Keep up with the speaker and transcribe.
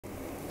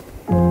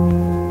Yeah.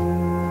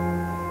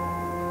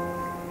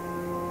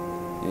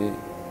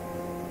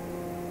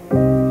 I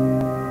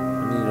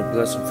need a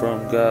blessing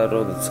from God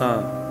all the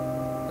time.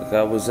 Like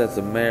I was at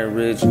the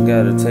marriage and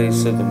got a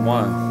taste of the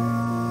wine.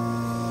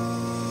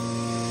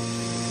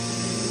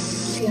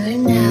 You're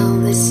now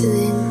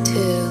listening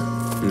to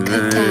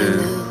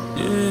Katano.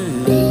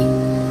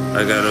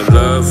 I got a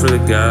love for the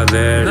God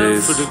that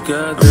is. I'm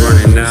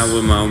running out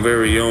with my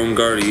very own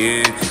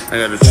guardian. I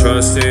gotta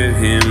trust in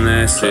Him,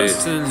 that's it.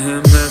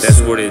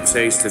 That's what it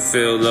takes to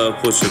fill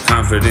up with your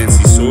confidence.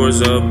 He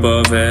soars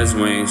above, has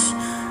wings.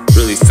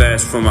 Really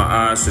fast for my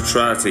eyes to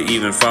try to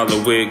even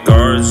follow it.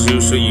 Guards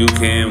you so you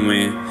can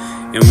win.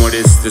 And what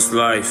is this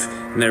life?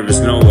 And there is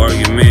no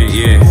argument,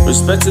 yeah.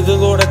 Respect to the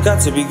Lord I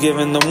got to be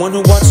given. The one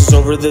who watches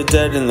over the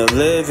dead and the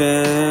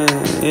living,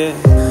 yeah.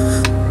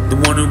 The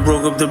one who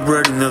broke up the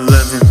bread and the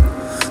leaven.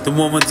 The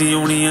one with the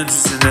only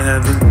entrance into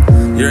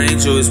heaven. Your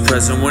angel is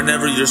present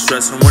whenever you're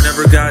stressing.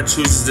 Whenever God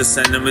chooses to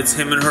send him, it's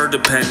him and her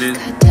dependent.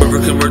 Whoever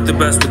can work the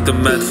best with the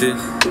method.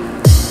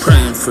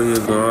 Praying for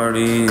your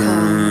guardian,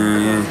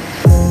 yeah.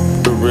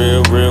 The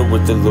real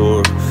with the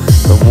Lord.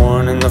 The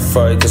one in the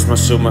fight, that's my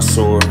shield, my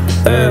sword.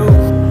 Hey,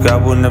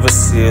 God will never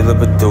seal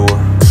up a door.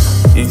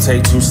 You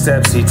take 2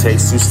 steps, he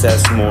takes 2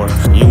 steps more.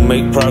 You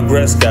make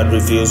progress, God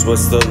reveals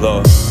what's the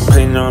law.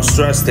 Pain or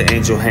stress, the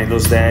angel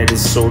handles that.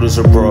 His shoulders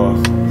are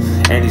broad,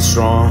 and he's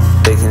strong.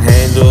 They can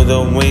handle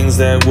the wings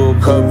that will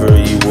cover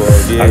you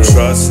up, yeah. I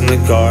trust in the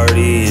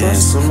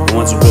guardians, the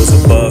ones who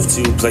rose above,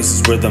 to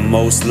places where the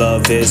most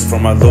love is. For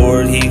my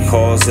Lord, he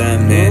calls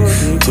them in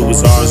to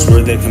his arms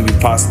where there can be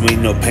possibly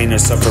no pain or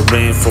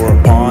suffering. For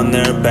upon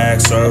their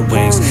backs are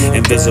wings,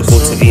 invisible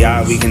to the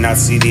eye, we cannot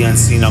see the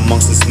unseen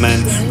amongst us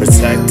men.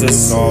 Protect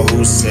us all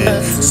who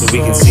sin, so we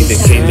can see the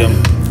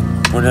kingdom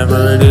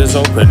whenever it is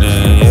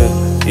opening, yeah.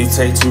 You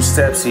take 2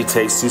 steps, he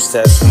takes 2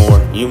 steps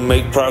more. You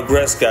make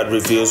progress, God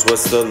reveals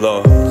what's the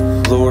law.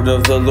 Lord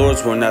of the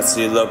Lords will not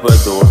seal up a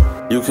door.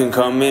 You can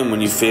come in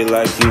when you feel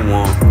like you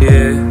want,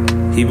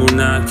 yeah. He will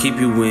not keep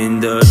you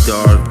in the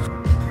dark.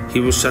 He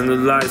will shine the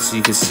light so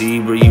you can see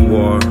where you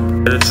are.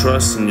 Gotta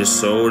trust in your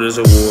soul, there's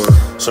a war.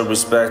 So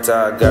respect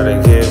I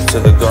gotta give to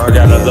the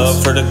guardian. I got a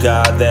love for the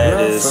God that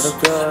is.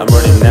 I'm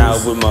running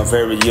out with my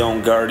very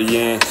own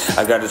guardian.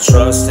 I gotta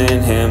trust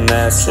in him,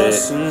 that's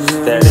it.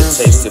 That it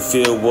takes to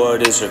feel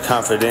what is your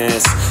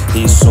confidence.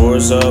 He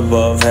soars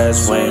above,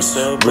 has wings.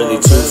 Really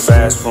too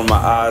fast for my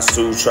eyes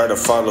to try to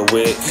follow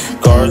it.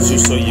 Guards you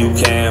so you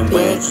can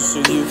win.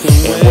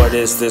 And what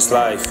is this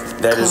life?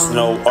 That is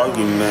no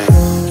argument.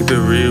 Keep it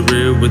real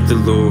with the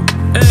Lord.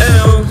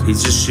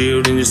 He's your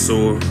shield and your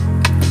sword.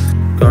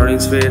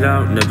 Guardians fade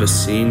out, never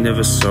seen,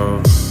 never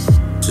saw.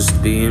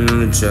 Just being on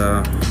the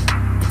job,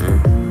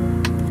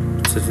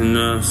 protecting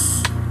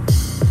us,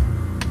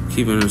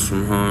 keeping us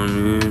from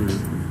harm,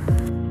 yeah.